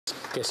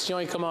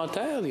Questions et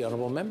commentaires. The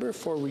honourable member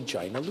for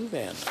Regina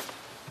Lewvan.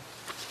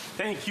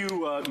 Thank you,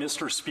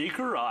 Mr.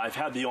 Speaker. I've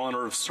had the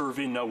honour of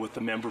serving with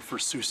the member for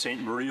Sault Ste.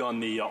 Marie on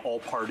the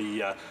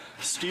all-party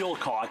Steel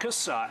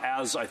Caucus.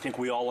 As I think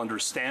we all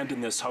understand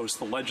in this House,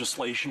 the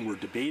legislation we're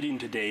debating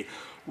today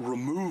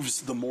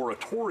removes the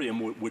moratorium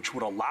which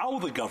would allow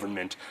the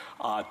government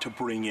to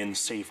bring in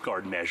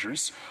safeguard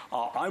measures.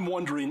 I'm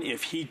wondering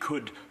if he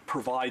could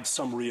provide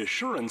some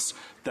reassurance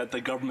that the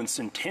government's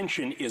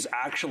intention is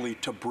actually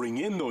to bring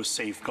in those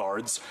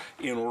safeguards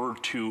in order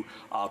to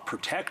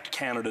protect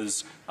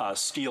Canada's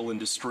steel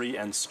industry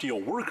and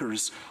steel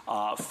workers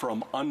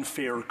from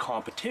unfair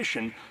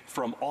competition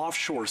from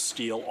offshore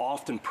steel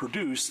often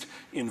produced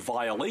in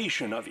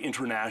violation of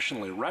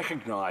internationally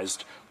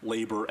recognized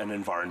labor and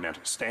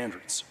environmental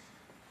standards.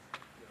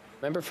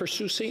 Member for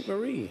Sault Ste.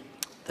 Marie.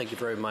 Thank you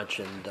very much,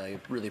 and I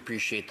really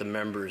appreciate the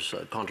members'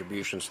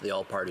 contributions to the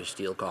All-Party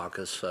Steel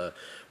Caucus.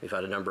 We've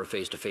had a number of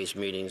face-to-face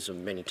meetings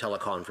and many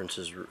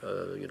teleconferences,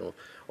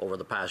 over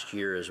the past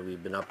year as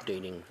we've been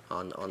updating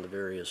on the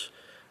various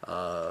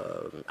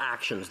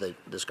actions that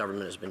this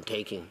government has been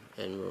taking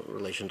in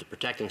relation to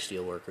protecting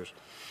steel workers.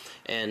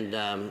 And,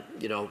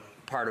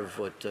 part of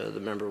what the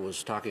member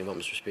was talking about,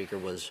 Mr. Speaker,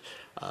 was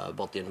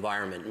about the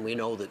environment. And we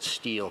know that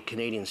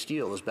Canadian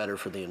steel is better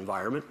for the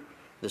environment.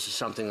 This is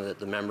something that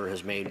the member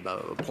has made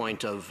a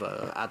point of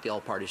at the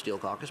All-Party Steel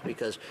Caucus,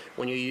 because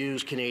when you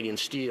use Canadian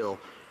steel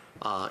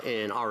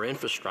in our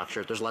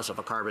infrastructure, there's less of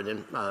a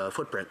carbon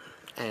footprint,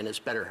 and it's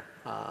better,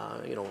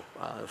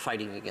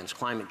 fighting against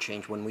climate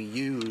change when we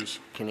use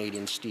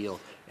Canadian steel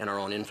in our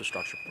own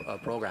infrastructure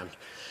programs.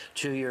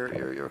 To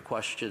your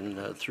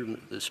question through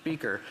the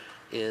Speaker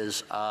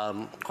is,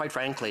 quite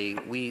frankly,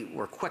 we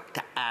were quick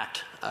to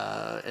act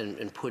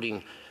in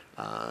putting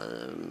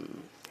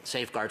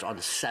safeguards on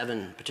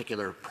 7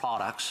 particular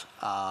products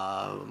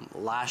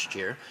last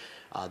year.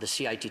 The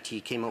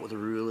CITT came out with a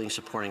ruling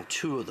supporting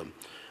 2 of them.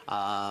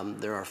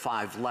 There are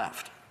 5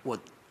 left. What,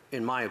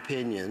 in my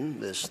opinion,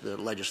 the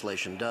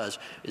legislation does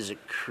is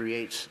it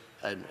creates,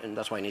 and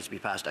that's why it needs to be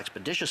passed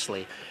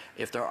expeditiously,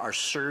 if there are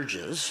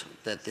surges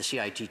that the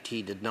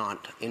CITT did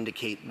not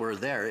indicate were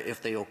there,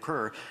 if they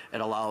occur,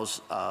 it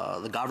allows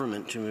the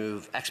government to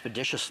move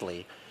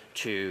expeditiously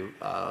to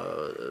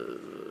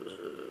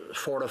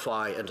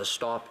fortify and to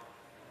stop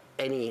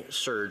any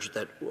surge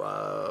that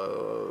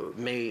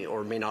may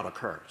or may not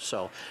occur.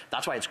 So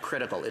that's why it's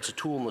critical. It's a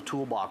tool in the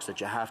toolbox that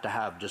you have to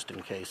have just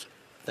in case.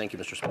 Thank you,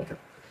 Mr. Speaker.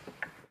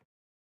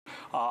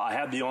 I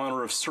had the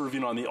honour of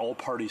serving on the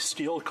All-Party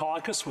Steel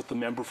Caucus with the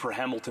member for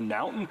Hamilton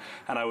Mountain,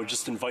 and I would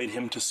just invite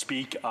him to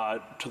speak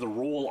to the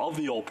role of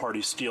the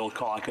All-Party Steel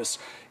Caucus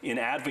in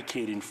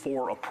advocating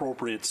for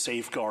appropriate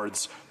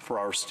safeguards for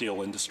our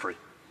steel industry.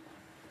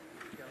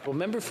 Well,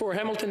 member for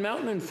Hamilton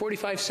Mountain, in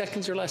 45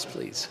 seconds or less,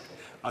 please.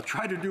 I'll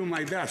try to do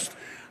my best.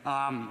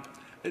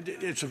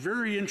 It's a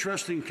very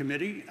interesting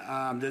committee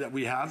that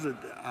we have.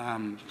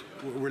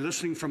 We're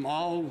listening from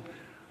all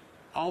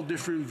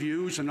different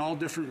views and all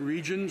different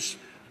regions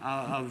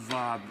of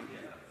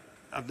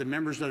the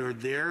members that are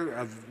there,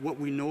 of what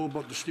we know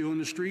about the steel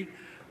industry.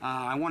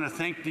 I want to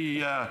thank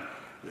the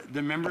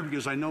member,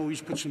 because I know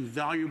he's put some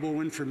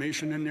valuable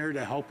information in there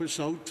to help us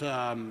out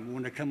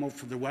when they come out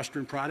for the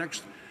Western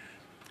products.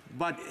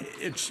 But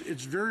it's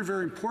very,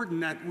 very important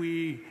that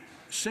we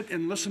sit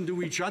and listen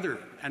to each other.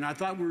 And I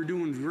thought we were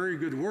doing very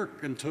good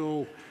work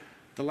until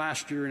the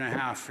last year and a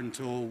half,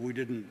 until we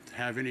didn't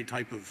have any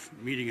type of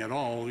meeting at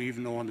all,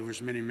 even though there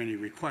was many, many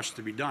requests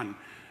to be done.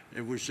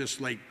 It was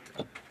just like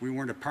we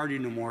weren't a party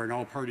no more, an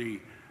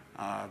all-party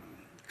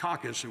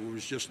caucus. It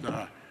was just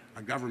a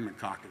government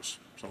caucus.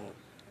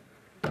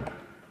 So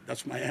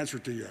that's my answer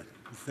to you.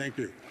 Thank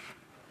you.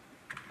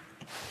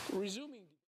 Resume.